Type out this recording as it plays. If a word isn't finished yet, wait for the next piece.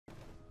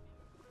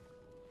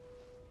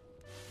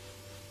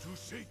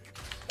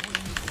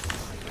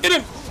Hit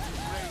him!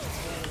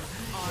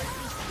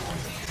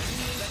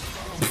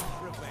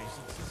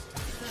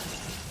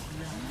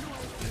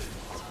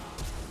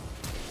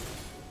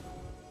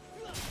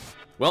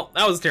 Well,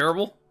 that was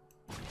terrible.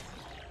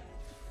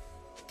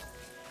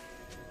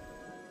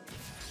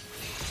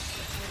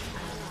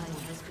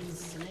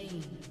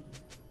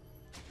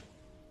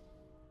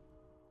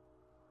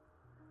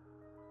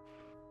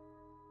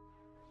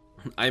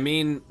 I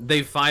mean,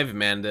 they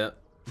 5-manned it.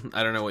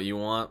 I don't know what you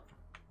want.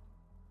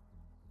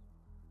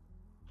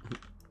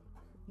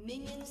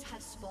 Minions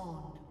have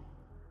spawned.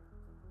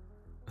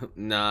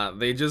 Nah,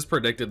 they just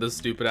predicted this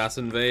stupid ass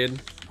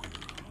invade.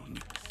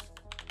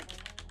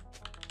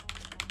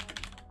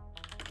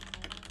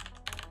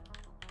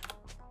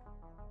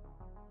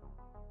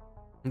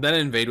 That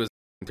invade was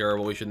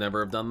terrible. We should never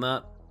have done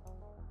that.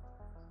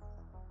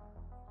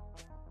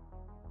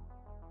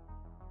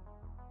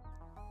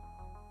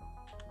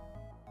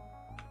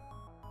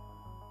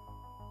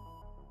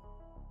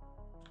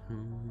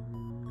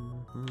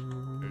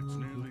 It's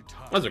nearly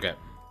time. That's okay.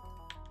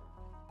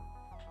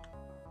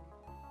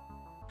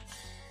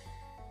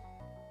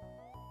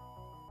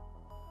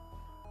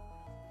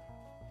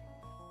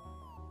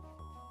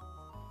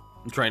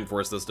 I'm trying to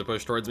force this to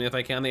push towards me if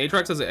I can. The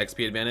Aatrox has an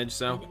XP advantage,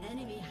 so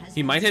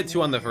he might hit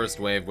 2 on the first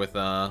wave with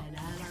the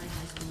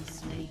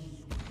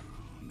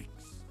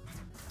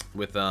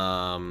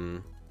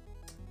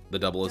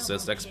double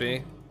assist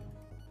XP.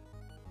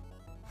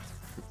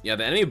 Yeah,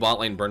 the enemy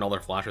bot lane burned all their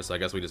flashes, so I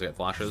guess we just get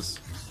flashes.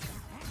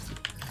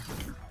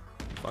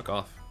 Fuck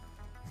off.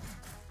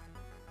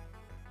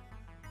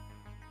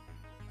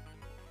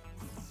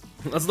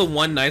 That's the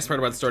one nice part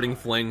about starting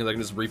Fling, because I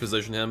can just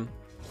reposition him.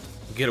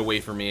 Get away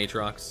from me,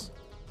 Aatrox.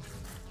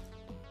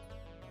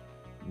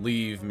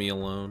 Leave me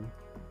alone.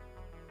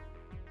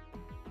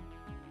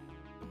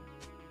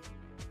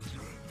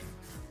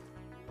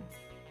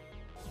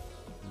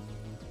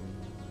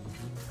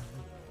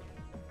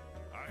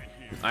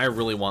 I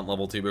really want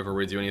level 2 before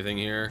we do anything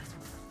here.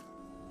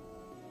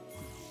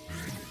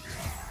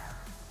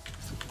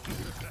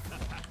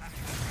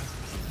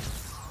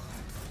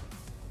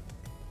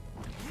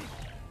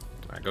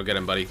 Alright, go get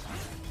him, buddy.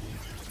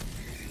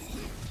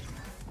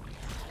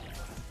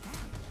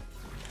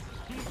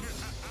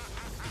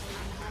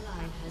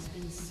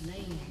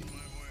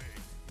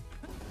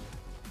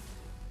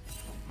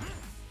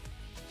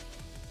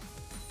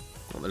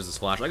 Well, there's this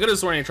flash. I could have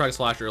sworn he tried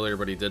flash earlier,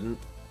 but he didn't.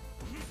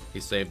 He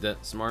saved it.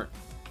 Smart.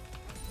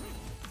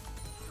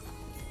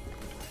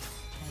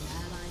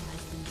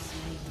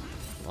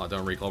 Oh,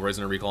 don't recall. Ray's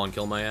gonna recall and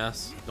kill my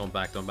ass. Don't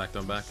back, don't back,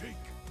 don't back.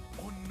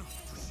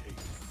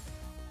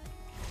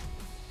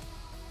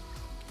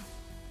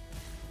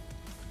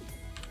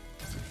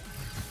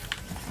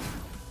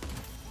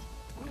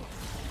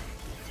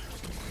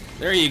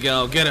 There you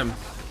go. Get him.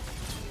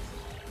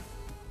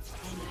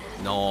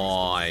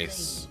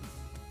 Nice.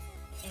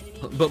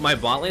 But my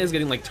bot lane is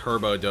getting like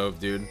turbo dove,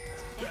 dude.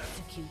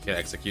 Get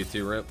execute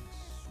too, rip.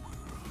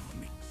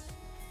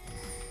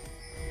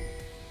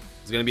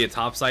 It's gonna be a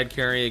topside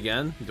carry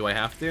again. Do I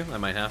have to? I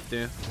might have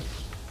to.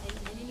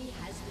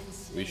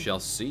 We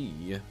shall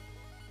see.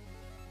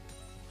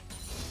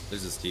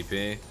 There's this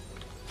TP.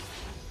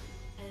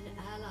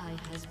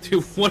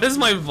 Dude, what is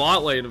my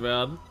bot lane,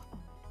 man?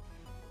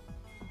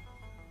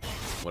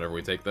 Whatever,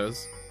 we take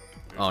those.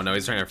 Oh no,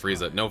 he's trying to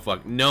freeze it. No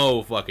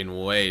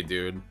fucking way,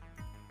 dude.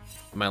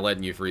 Am I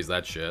letting you freeze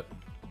that shit?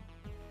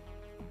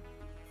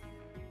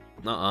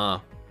 Nuh-uh.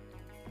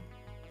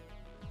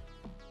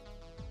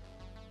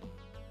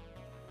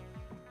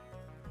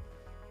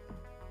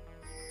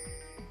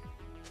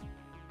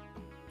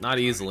 Not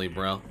easily,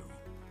 bro.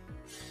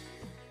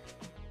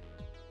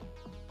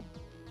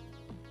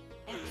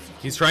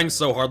 He's trying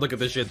so hard. Look at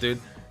this shit, dude.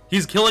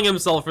 He's killing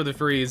himself for the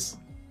freeze.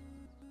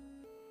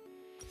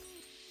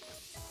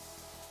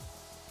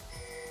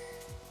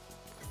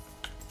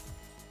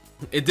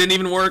 It didn't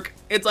even work.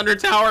 It's under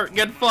tower.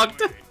 Get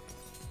fucked.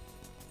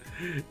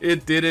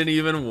 It didn't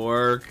even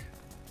work.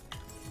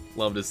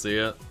 Love to see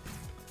it.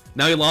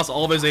 Now he lost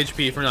all of his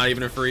HP for not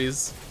even a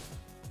freeze.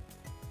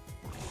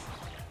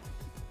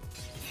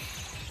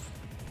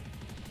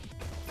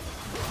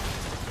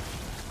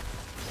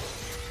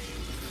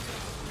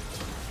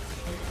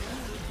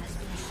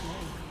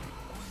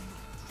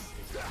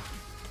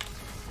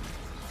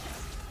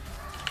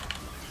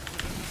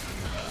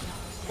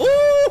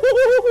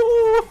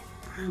 Ooh!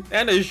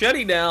 And a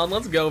shetty down.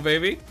 Let's go,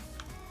 baby.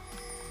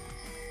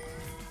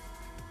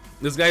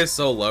 This guy is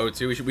so low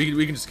too. We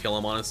can just kill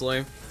him,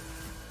 honestly.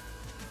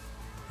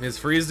 His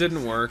freeze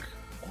didn't work.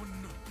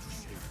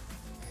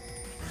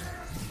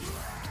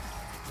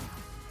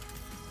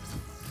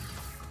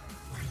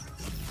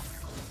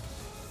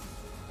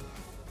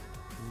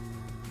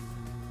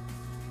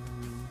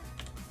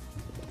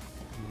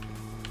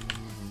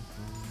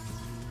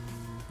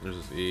 There's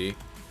this E.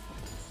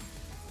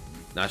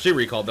 Nah, she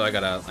recalled though. I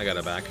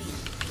gotta back.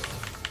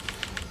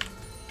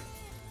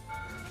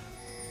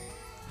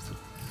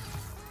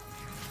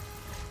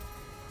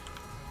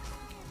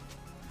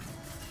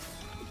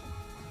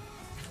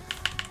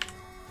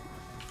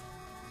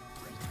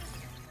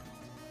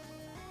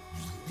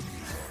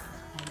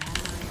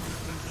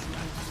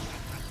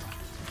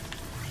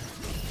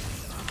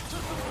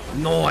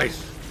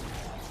 Nice.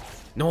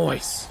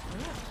 Nice.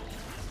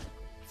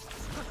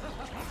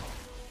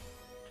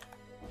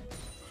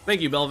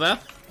 Thank you,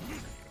 Belveth.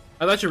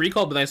 I thought you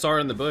recalled, but I saw her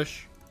in the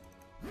bush.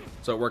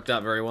 So it worked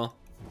out very well.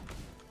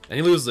 And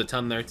he loses a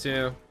ton there,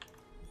 too.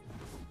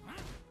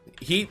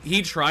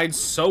 He tried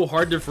so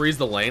hard to freeze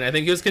the lane. I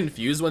think he was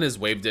confused when his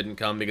wave didn't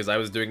come because I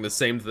was doing the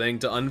same thing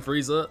to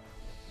unfreeze it.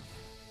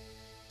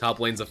 Top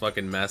lane's a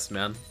fucking mess,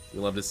 man.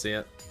 We love to see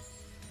it.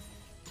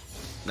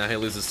 Now he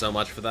loses so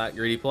much for that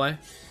greedy play.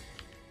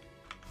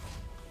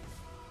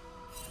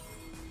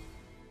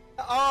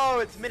 Oh,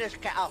 it's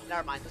minishcap. Oh,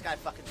 never mind. This guy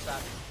fucking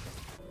sucks.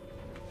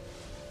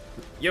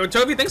 Yo,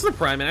 Toby, thanks for the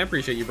prime, man. I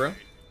appreciate you, bro.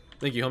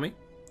 Thank you, homie.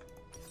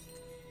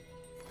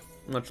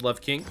 Much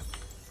love, King.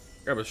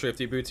 Grab a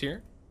Swifty Boots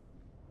here.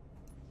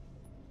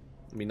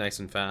 Be nice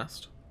and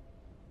fast.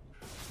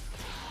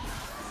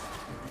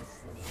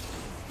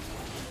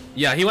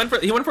 Yeah, he went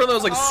for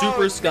those like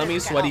super scummy,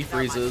 sweaty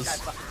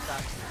freezes.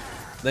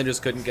 Then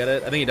just couldn't get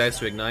it. I think he dies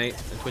to ignite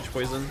and Twitch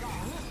poison.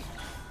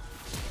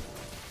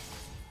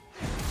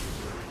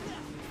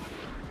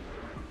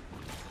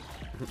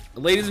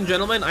 Ladies and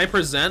gentlemen, I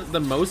present the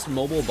most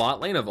mobile bot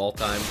lane of all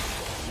time.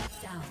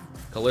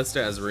 Callista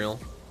Ezreal.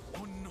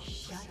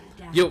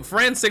 Yo,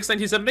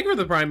 Fran6927, thank you for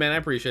the prime, man. I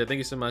appreciate it. Thank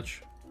you so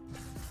much.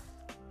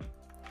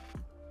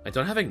 I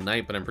don't have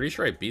ignite, but I'm pretty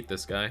sure I beat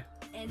this guy.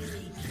 I'm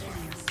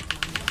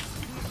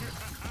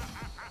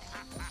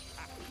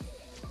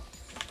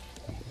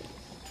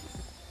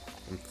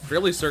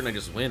fairly certain I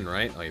just win,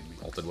 right? I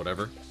ulted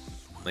whatever.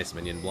 Nice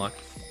minion block.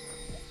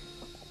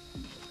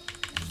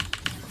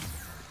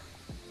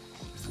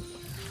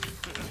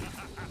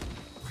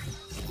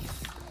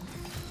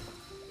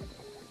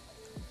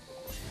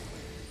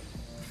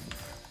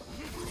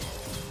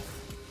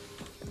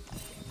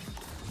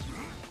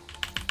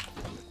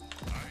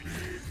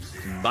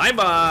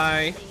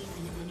 Bye-bye!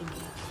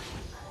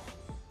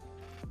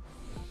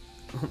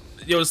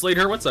 Yo,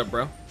 Slater, what's up,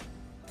 bro?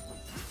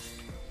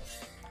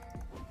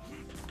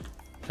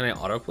 Can I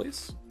auto,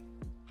 please?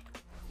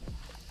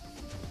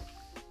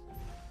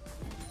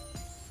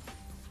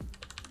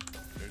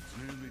 It's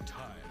nearly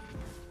time.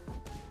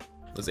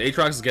 This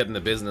Aatrox is getting the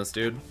business,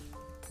 dude.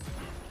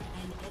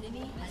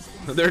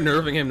 They're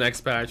nerfing him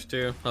next patch,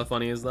 too. How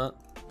funny is that?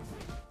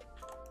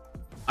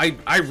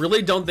 I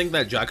really don't think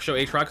that Jack Show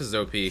Aatrox is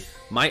OP.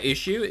 My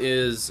issue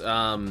is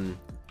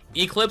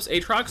Eclipse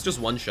Aatrox just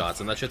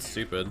one-shots, and that shit's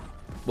stupid.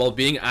 While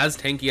being as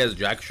tanky as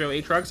Jack Show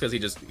Aatrox, because he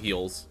just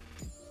heals.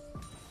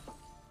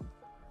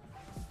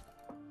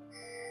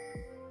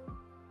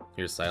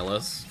 Here's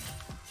Silas.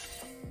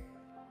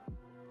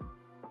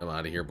 I'm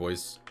out of here,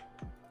 boys.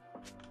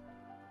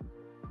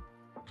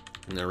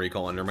 I'm gonna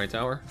recall under my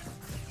tower.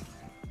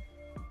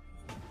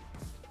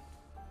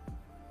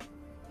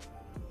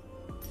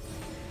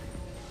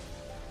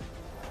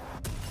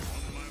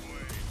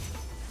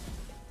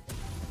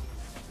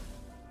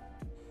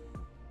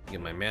 Get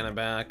my mana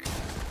back.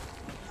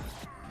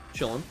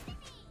 Chillin'.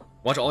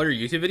 Watch all your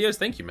YouTube videos?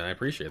 Thank you, man. I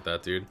appreciate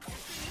that, dude.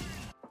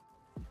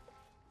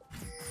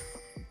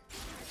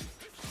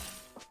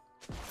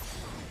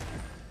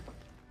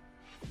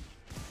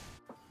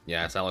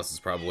 Yeah, Salas is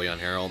probably on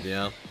Herald,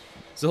 yeah.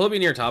 So he'll be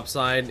near top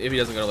side. If he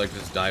doesn't go to, like,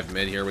 just dive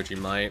mid here, which he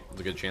might. There's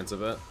a good chance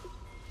of it.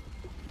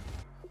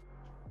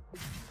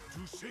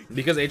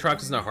 Because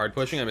Aatrox is not hard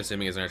pushing, I'm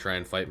assuming he's gonna try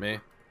and fight me.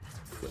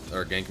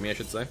 Or gank me, I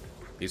should say.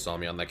 He saw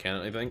me on that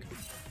cannon, I think.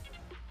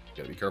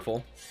 Gotta be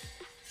careful.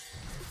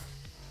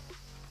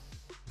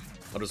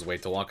 I'll just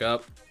wait to walk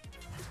up.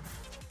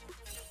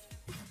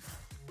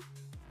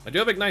 I do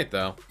have Ignite,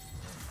 though.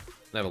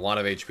 I have a lot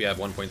of HP. I have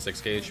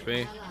 1.6k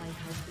HP.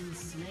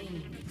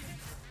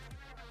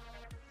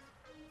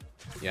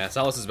 Yeah,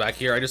 Salas is back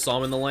here. I just saw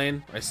him in the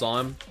lane. I saw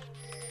him.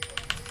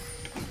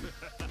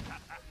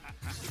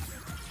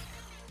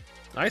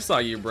 I saw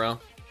you, bro.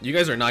 You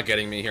guys are not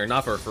getting me here.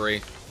 Not for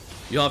free.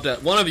 You'll have to...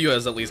 One of you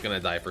is at least gonna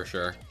die for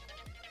sure.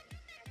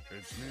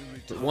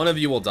 One of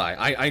you will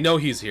die. I know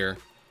he's here.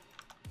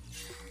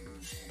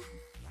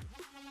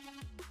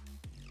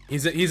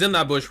 He's in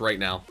that bush right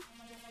now.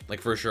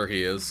 Like, for sure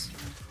he is.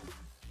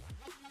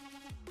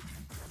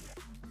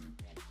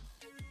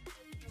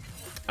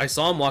 I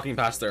saw him walking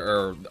past there,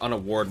 or on a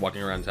ward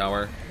walking around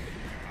tower.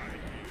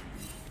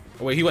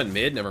 Oh wait, he went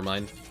mid? Never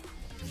mind.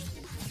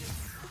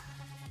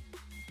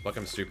 Fuck,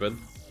 I'm stupid.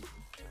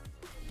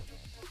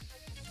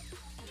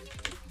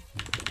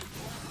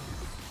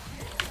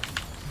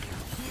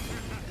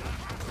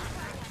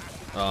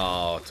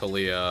 Oh,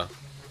 Talia.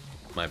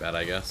 My bad,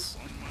 I guess.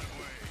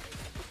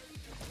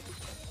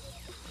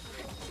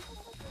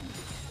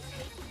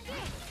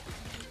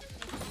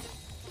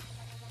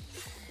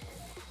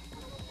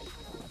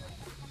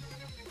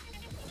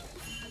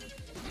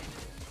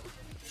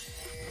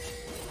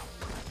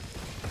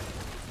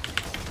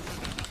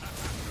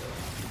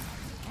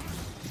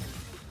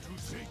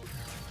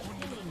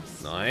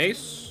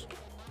 Nice.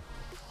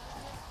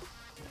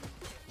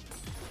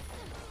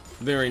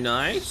 Very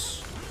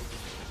nice.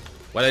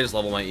 Why did I just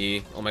level my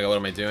E? Oh my god, what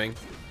am I doing?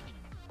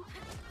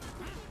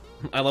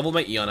 I leveled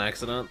my E on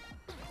accident.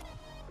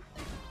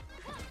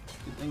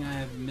 Then I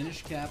have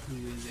minishcap, who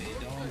is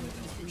a dog with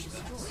no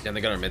pushbacks. Yeah, they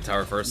got our mid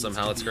tower first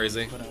somehow. That's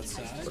crazy. Put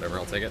outside. Whatever,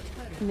 I'll take it.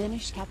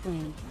 Minishcap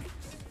lane.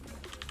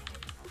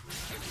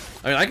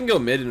 I mean, I can go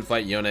mid and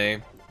fight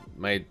Yone.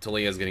 My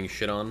Talia is getting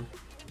shit on.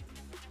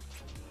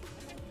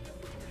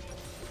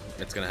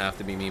 It's gonna have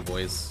to be me,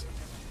 boys.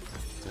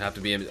 It's gonna have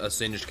to be a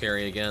singed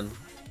carry again.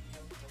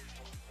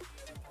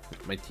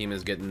 My team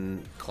is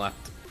getting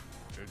clapped.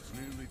 It's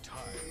nearly time.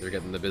 They're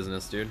getting the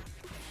business, dude.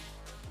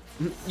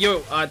 Yo,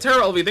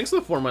 Terra LV, thanks for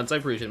the 4 months. I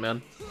appreciate it,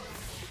 man.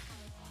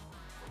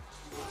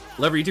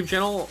 Love your YouTube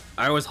channel.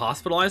 I was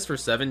hospitalized for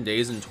 7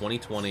 days in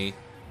 2020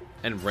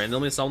 and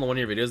randomly saw one of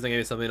your videos that gave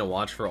me something to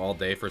watch for all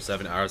day for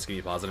 7 hours to keep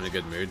me positive and in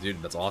a good mood.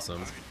 Dude, that's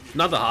awesome.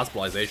 Not the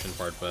hospitalization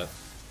part, but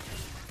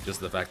just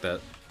the fact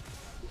that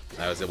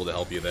I was able to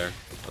help you there.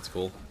 That's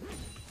cool.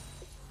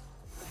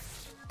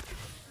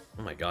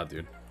 Oh my god,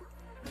 dude.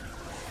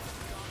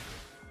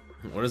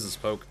 What is this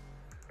poke?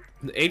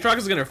 Aatrox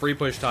is gonna free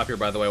push top here,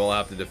 by the way. We'll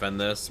have to defend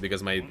this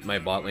because my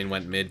bot lane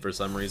went mid for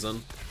some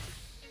reason.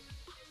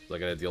 So I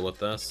gotta deal with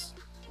this.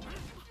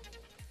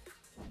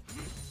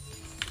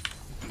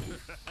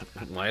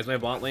 Why is my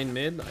bot lane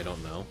mid? I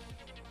don't know.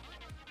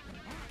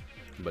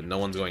 But no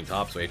one's going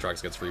top, so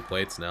Aatrox gets free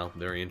plates now.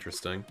 Very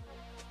interesting.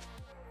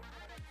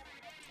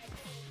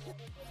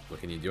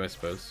 What can you do, I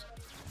suppose?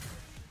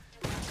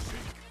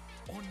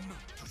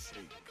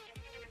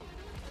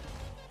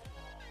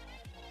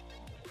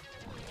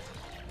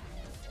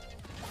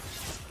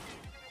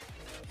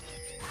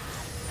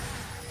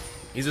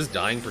 He's just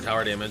dying for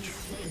tower damage.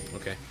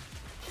 Okay.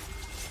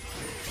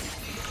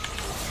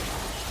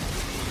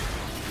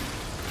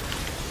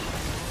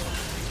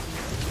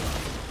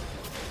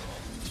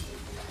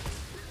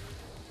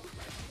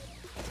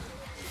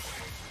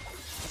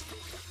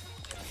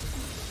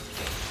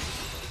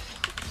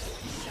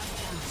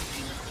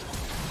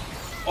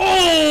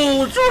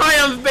 Oh,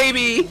 Triumph,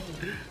 baby!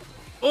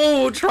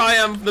 Oh,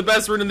 Triumph, the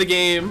best rune in the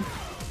game.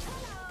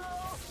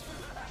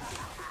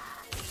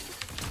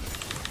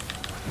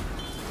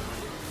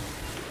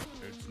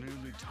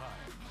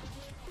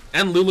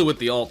 And Lulu with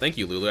the ult. Thank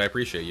you, Lulu. I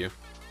appreciate you.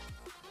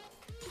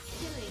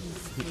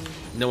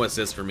 No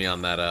assist for me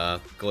on that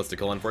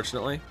Callistical,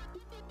 unfortunately.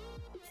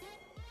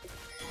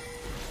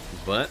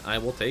 But I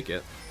will take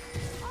it.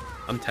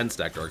 I'm 10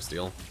 stack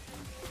Darksteel.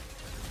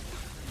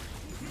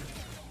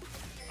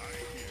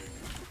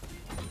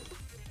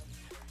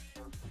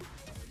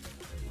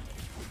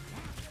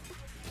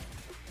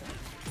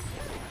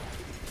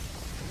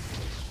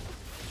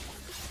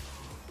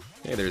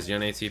 Hey, there's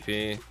Yone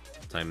TP.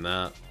 Time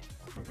that.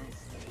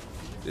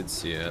 Did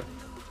see it.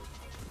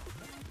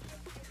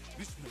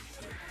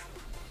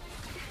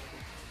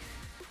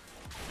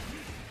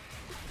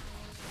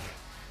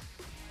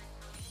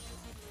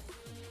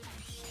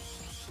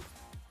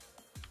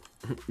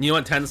 You know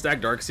what 10 stack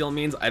Darksteel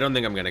means? I don't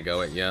think I'm gonna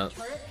go it yet.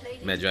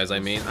 Medjai's, I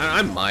mean.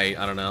 I might,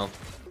 I don't know.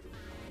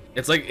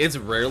 It's like, it's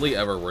rarely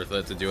ever worth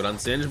it to do it on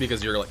Singed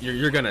because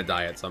you're gonna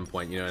die at some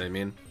point, you know what I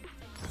mean?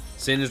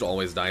 Singed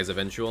always dies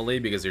eventually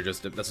because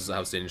that's just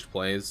how Singed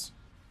plays.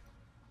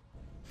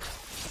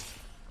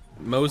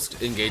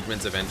 Most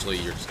engagements, eventually,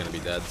 you're just gonna be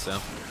dead, so.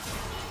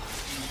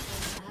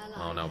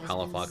 Oh no,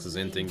 Palafox is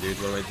inting, dude.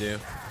 What do I do?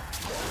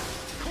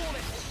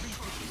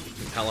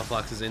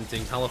 Palafox is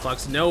inting.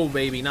 Palafox, no,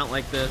 baby, not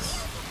like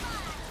this.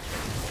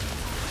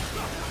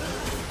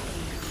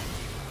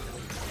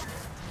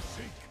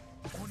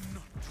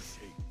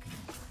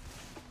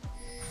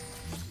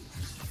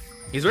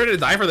 He's ready to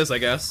die for this, I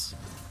guess.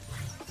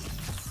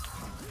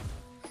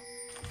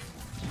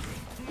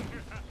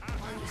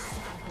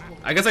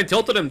 I guess I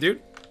tilted him,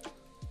 dude.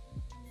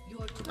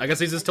 I guess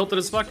he's just tilted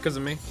as fuck because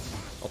of me.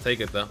 I'll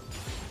take it though.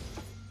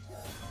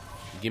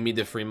 Give me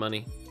the free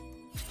money.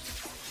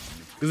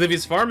 Because if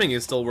he's farming,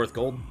 he's still worth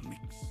gold.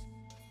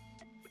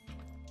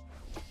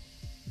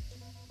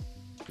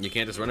 You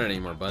can't just run it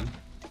anymore, bud.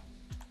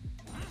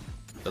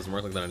 Doesn't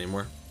work like that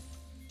anymore.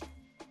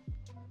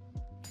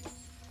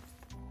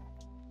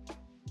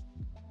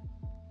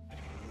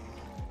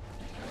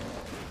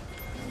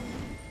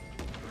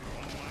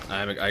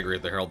 I agree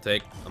with the Herald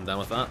take. I'm down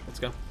with that. Let's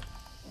go.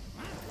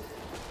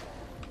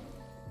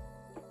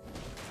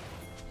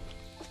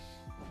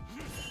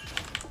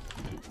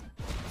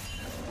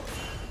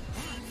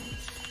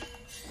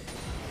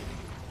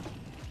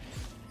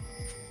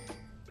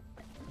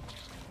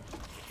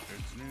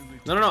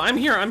 No, I'm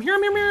here.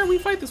 We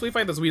fight this.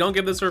 We don't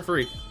give this for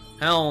free.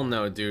 Hell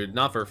no, dude.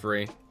 Not for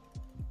free.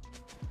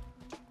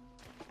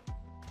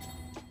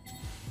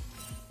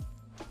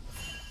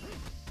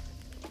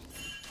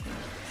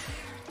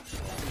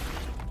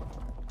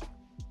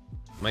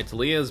 My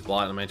Talia is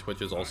bot and my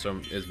Twitch is also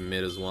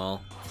mid as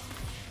well.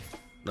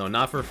 No,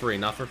 not for free.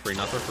 Not for free.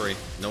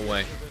 No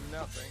way.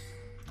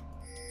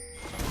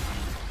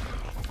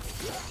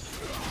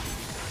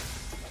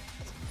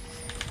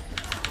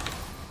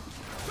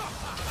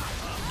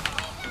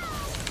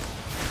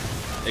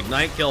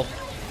 Ignite kill.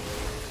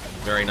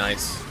 Very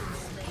nice.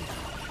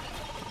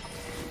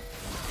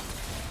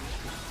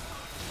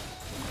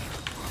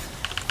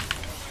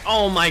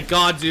 Oh my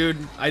god, dude.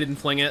 I didn't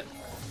fling it.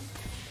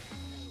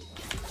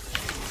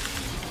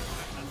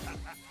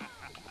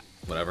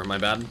 Whatever, my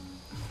bad.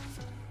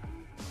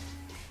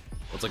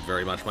 That's like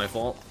very much my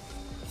fault.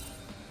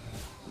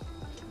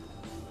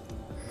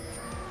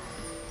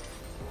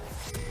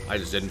 I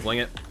just didn't fling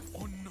it.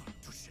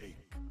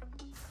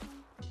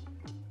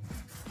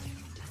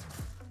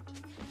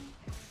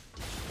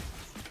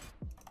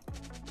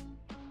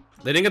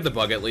 They didn't get the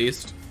bug at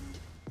least.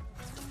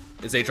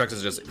 His Aatrox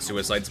is just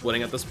suicide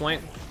splitting at this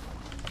point.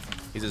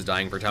 He's just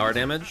dying for tower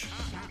damage.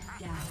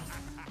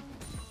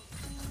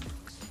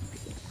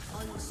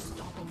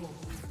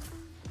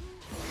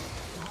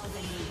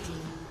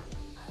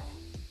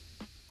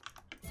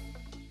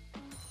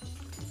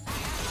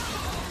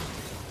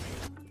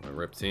 A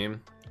rip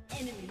team.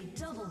 Enemy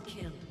double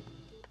kill.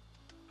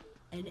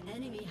 An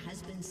enemy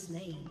has been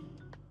slain.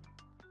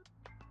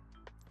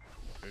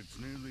 It's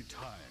nearly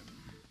time.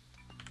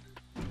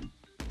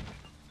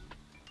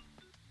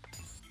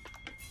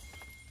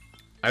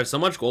 I have so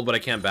much gold, but I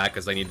can't back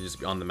because I need to just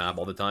be on the map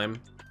all the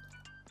time.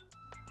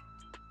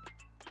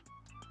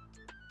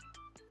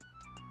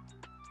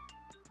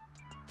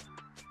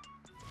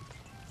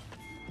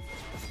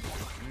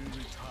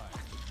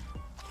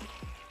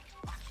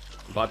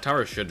 Bot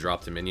tower should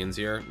drop to minions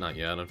here. Not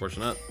yet,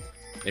 unfortunate.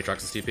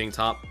 Aatrox is TPing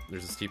top.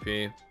 There's his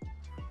TP.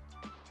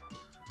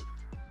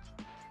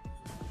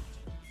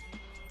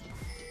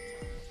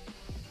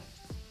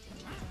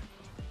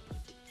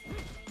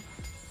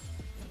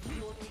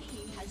 Your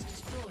team has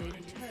destroyed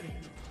a turret.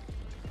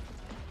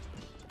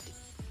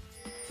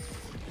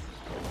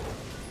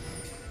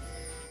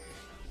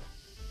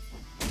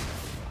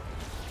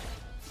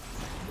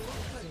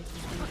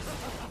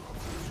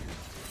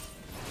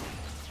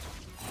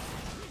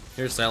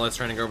 Here's Silas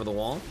trying to go over the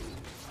wall.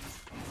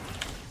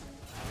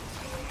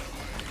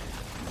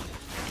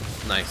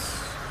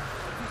 Nice.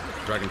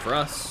 Dragon for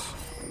us.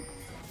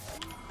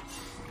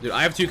 Dude,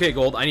 I have 2k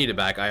gold. I need it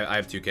back. I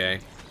have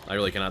 2k. I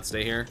really cannot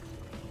stay here.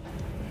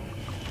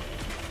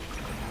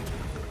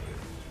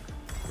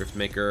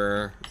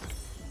 Riftmaker.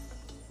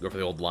 Go for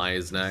the old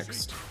lies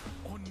next.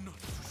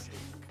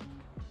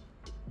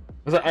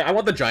 I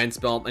want the giant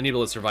spell. I need to be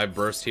able to survive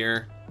burst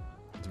here.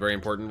 It's very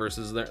important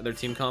versus their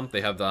team comp.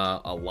 They have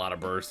a lot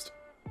of burst.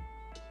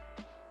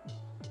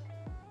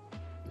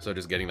 So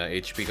just getting that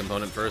HP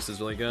component first is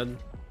really good.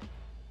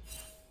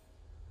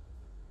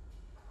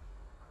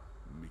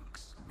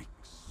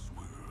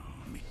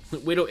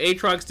 Widow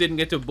Aatrox didn't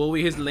get to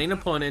bully his lane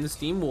opponent in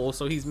Steam Wool,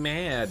 so he's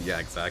mad. Yeah,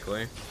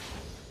 exactly.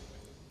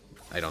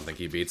 I don't think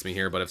he beats me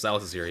here, but if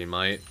Silas is here, he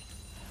might.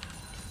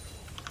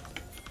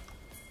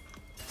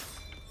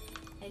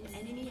 An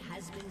enemy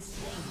has been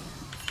slain.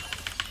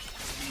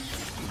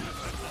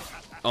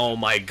 Oh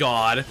my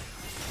god.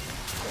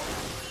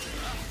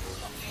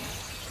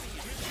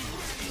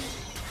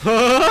 Come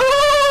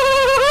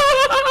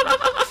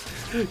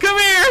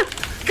here!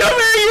 Come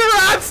here, you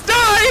rats!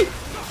 Die!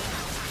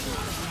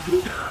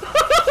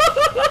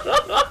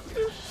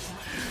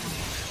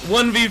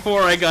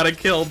 1v4, I got a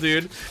kill,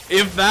 dude.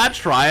 If that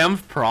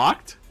Triumph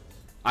procced,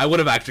 I would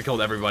have actually killed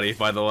everybody,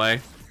 by the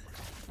way.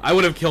 I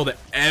would have killed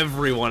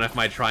everyone if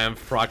my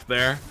Triumph procced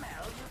there.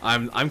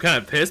 I'm kind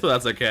of pissed, but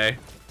that's okay.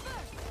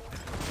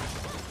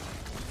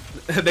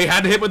 They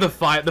had to hit with the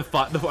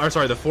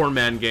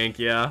 4-man gank,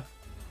 yeah.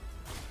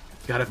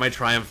 God, if my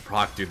Triumph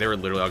proc, dude, they were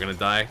literally all gonna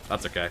die.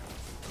 That's okay.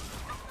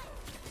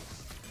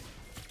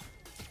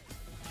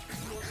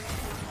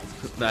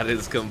 That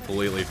is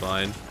completely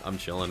fine. I'm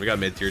chilling. We got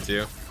mid tier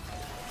too.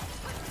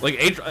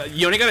 Like,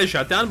 you only got a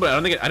shutdown, but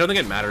I don't think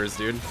it matters,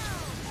 dude.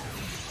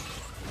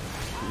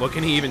 What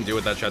can he even do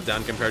with that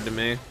shutdown compared to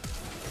me?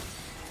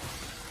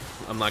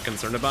 I'm not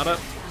concerned about it.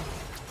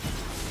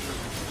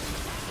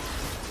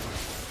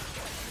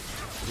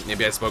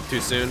 Maybe I spoke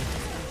too soon.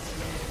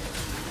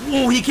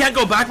 Whoa, he can't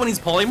go back when he's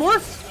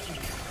polymorphed?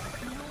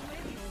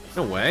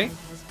 No way.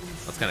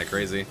 That's kind of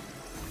crazy.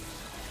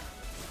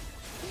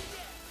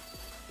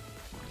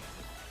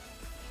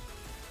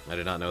 I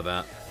did not know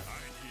that.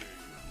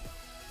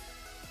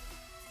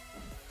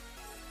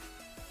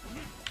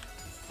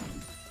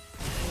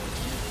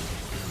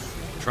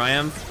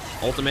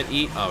 Triumph, ultimate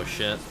eat. Oh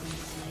shit.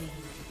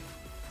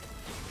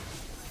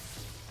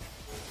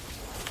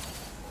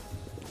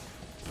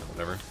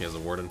 Whatever. He has a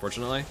ward,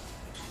 unfortunately.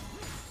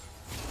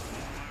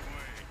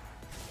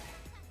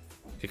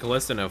 Okay,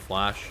 Callista, no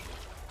flash.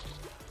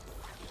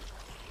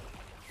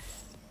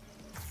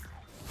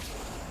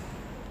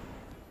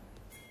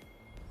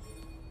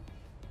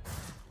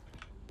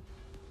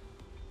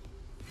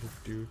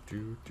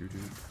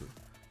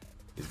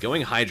 He's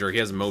going Hydra. He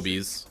has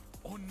Mobis.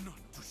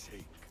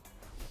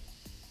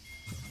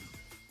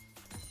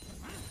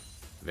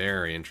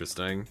 Very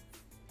interesting.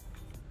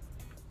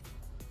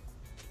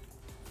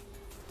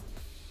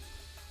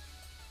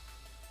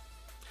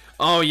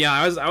 Oh yeah,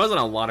 I was on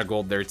a lot of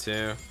gold there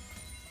too.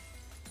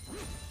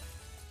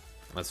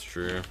 That's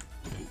true.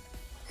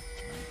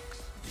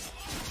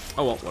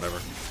 Oh well, whatever.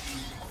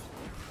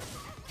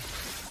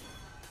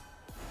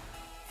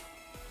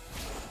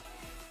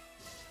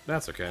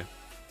 That's okay.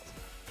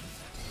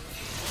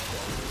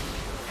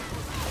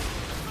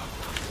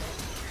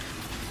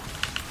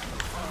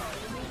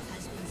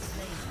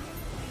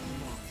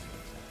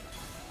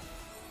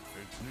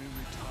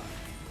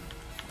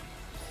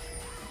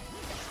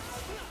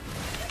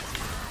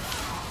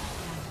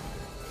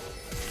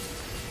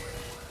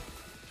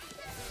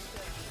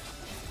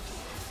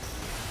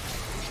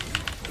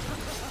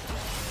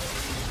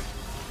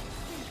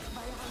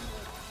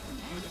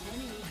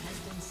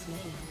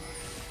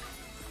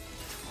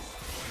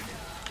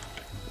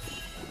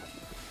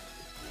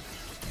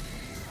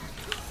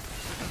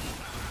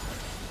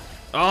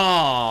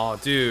 Oh,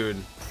 dude.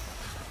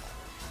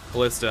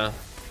 Ballista.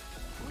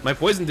 My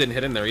poison didn't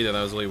hit in there either.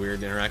 That was a really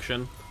weird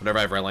interaction. Whatever,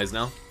 I've realized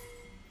now.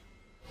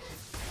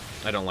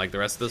 I don't like the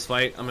rest of this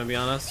fight, I'm gonna be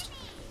honest.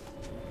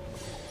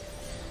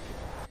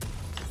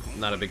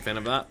 Not a big fan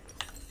of that.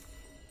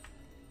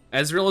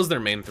 Ezreal is their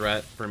main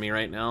threat for me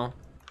right now.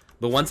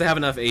 But once I have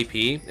enough AP,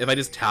 if I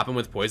just tap him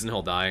with poison,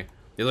 he'll die.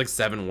 There's like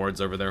 7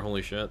 wards over there,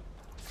 holy shit.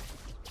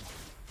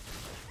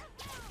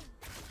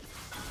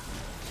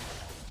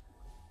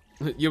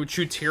 Yo,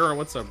 Chutira,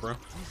 what's up, bro?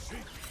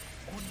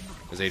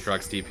 There's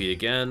Aatrox TP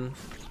again.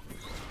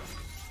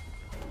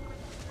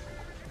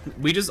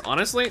 We just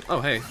honestly... Oh,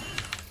 hey.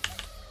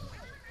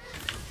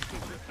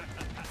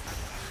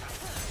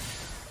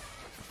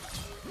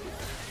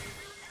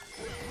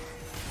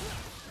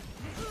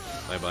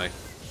 Bye-bye.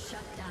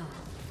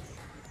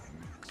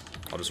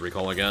 I'll just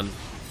recall again.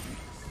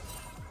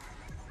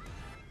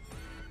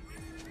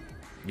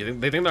 You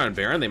think they think they're on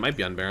Baron? They might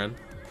be on Baron.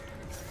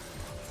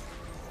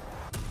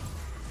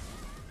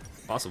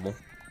 Possible.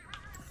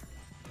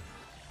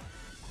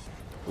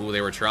 Ooh,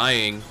 they were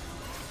trying.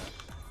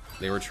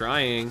 They were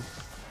trying.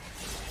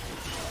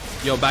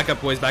 Yo, back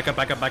up, boys. Back up,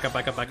 back up, back up,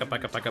 back up, back up,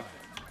 back up, back up.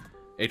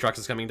 Aatrox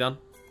is coming down.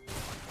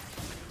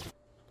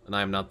 And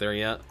I am not there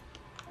yet.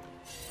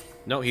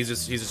 No, he's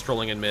just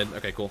trolling in mid.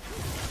 Okay, cool.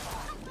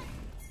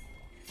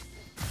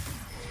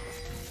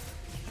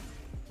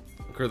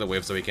 Clear the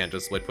wave so he can't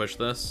just split push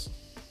this.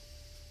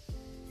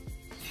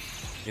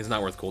 He's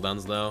not worth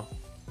cooldowns though.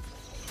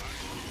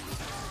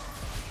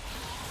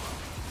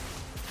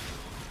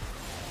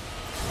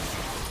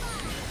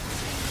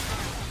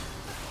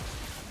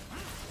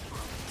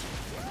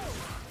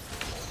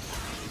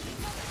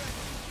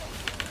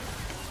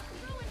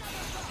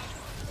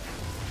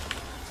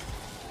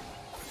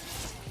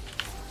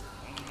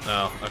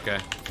 Oh, okay.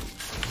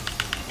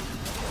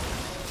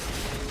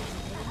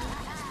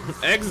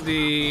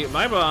 XD,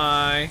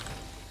 bye-bye.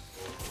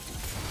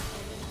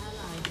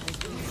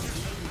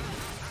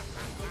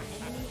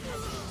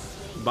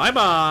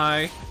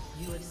 Bye-bye.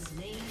 You have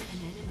slain an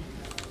enemy.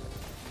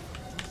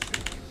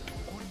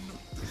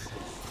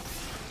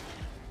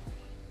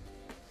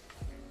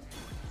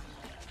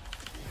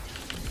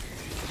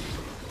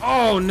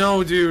 Oh,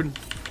 no, dude.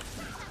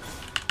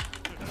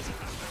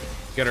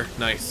 Get her.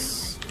 Nice.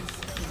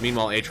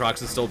 Meanwhile,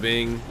 Aatrox is still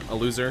being a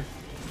loser.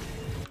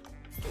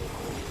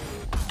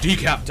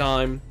 Decap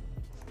time.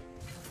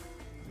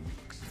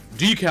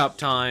 Decap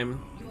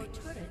time. Your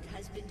turret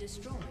has been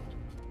destroyed.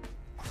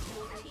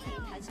 Your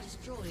team has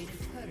destroyed a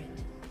turret.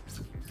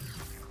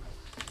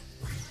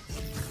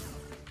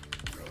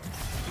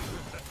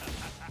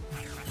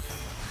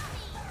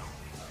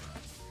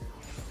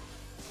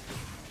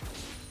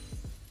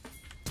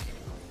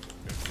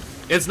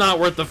 It's not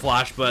worth the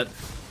flash, but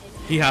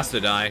he has to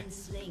die.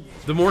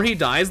 The more he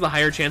dies, the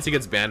higher chance he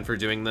gets banned for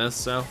doing this,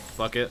 so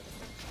fuck it.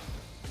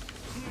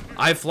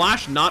 I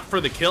flashed not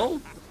for the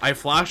kill, I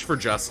flashed for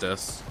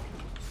justice.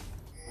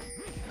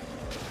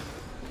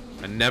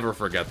 I never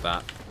forget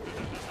that.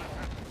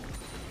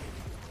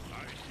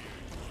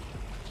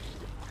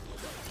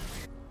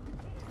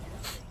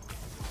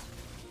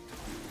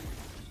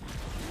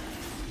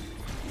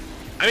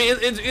 I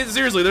mean,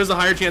 seriously, there's a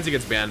higher chance he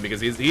gets banned because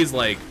he's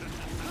like,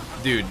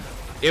 dude,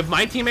 if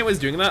my teammate was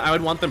doing that, I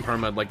would want them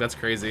perma'd, like that's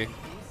crazy.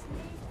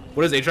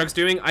 What is Aatrox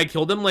doing? I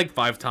killed him like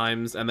 5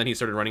 times and then he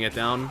started running it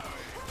down.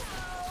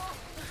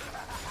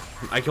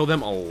 I killed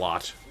him a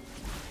lot.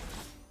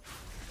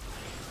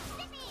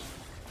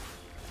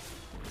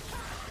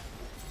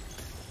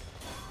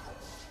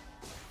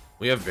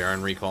 We have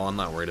Baron recall. I'm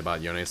not worried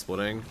about Yone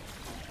splitting.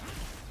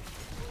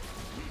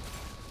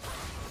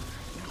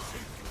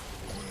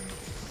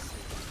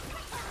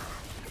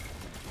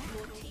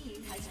 Your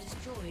team has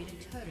destroyed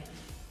a turret.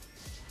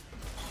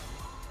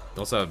 We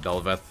also have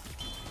Belveth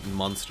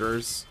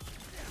monsters.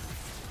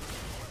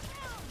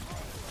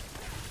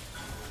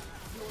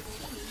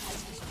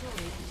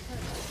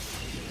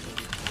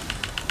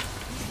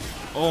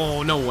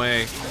 Oh, no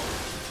way.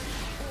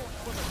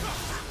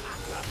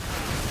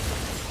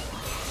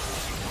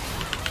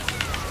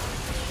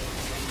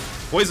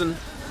 Poison.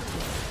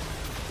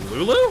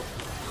 Lulu?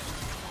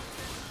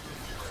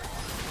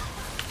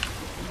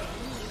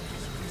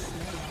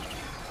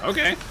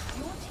 Okay.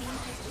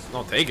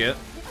 I'll take it.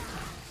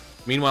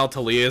 Meanwhile,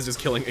 Talia is just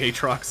killing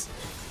Aatrox.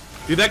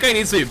 Dude, that guy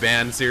needs to be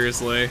banned,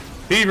 seriously.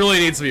 He really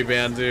needs to be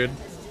banned, dude.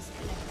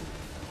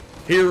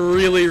 He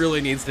really, really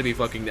needs to be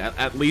fucking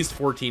at least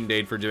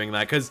 14 for doing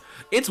that. Because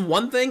it's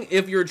one thing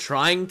if you're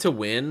trying to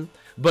win,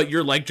 but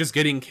you're like just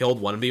getting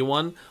killed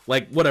 1v1.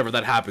 Like, whatever,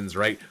 that happens,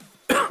 right?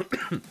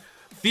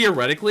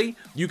 Theoretically,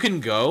 you can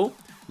go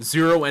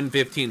 0 and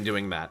 15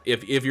 doing that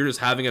if you're just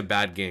having a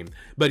bad game.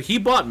 But he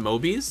bought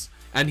Mobi's,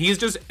 and he's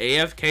just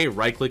AFK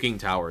right-clicking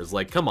towers.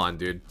 Like, come on,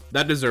 dude.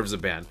 That deserves a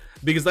ban.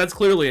 Because that's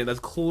clearly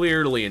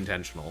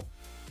intentional.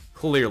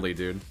 Clearly,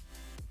 dude.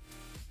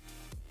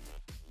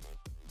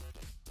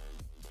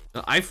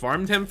 I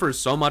farmed him for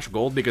so much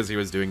gold because he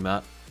was doing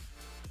that.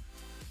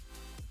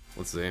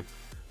 Let's see.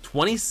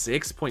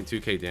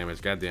 26.2k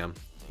damage. Goddamn.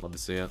 Love to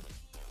see it.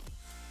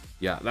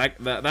 Yeah, that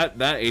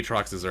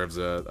Aatrox deserves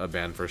a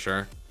ban for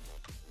sure.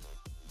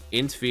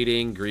 Int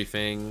feeding,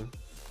 griefing.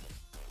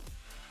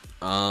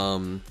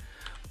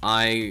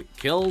 I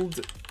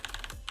killed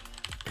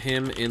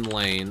him in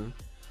lane.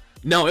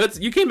 No,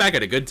 you came back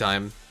at a good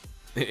time.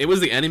 It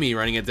was the enemy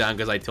running it down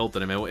because I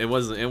tilted him. It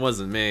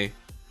wasn't me,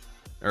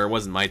 or it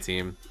wasn't my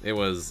team. It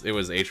was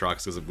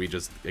Aatrox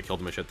because it killed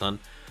him a shit ton.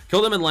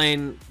 Killed him in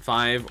lane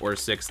 5 or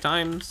 6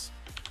 times.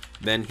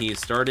 Then he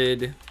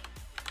started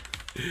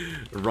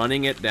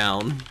running it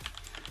down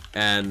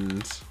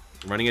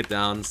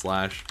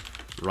slash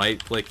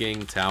right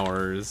clicking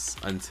towers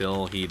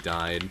until he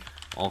died.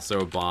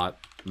 Also bought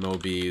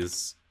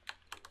Mobi's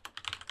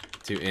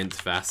to int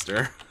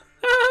faster.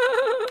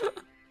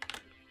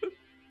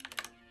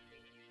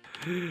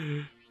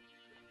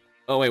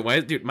 Oh wait, why,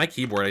 dude? My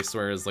keyboard, I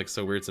swear, is like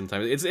so weird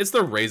sometimes. It's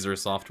the Razer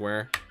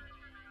software.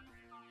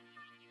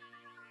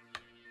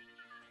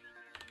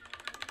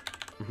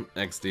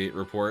 XD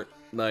report.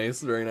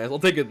 Nice, very nice. I'll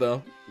take it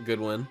though.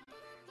 Good win.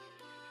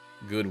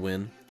 Good win.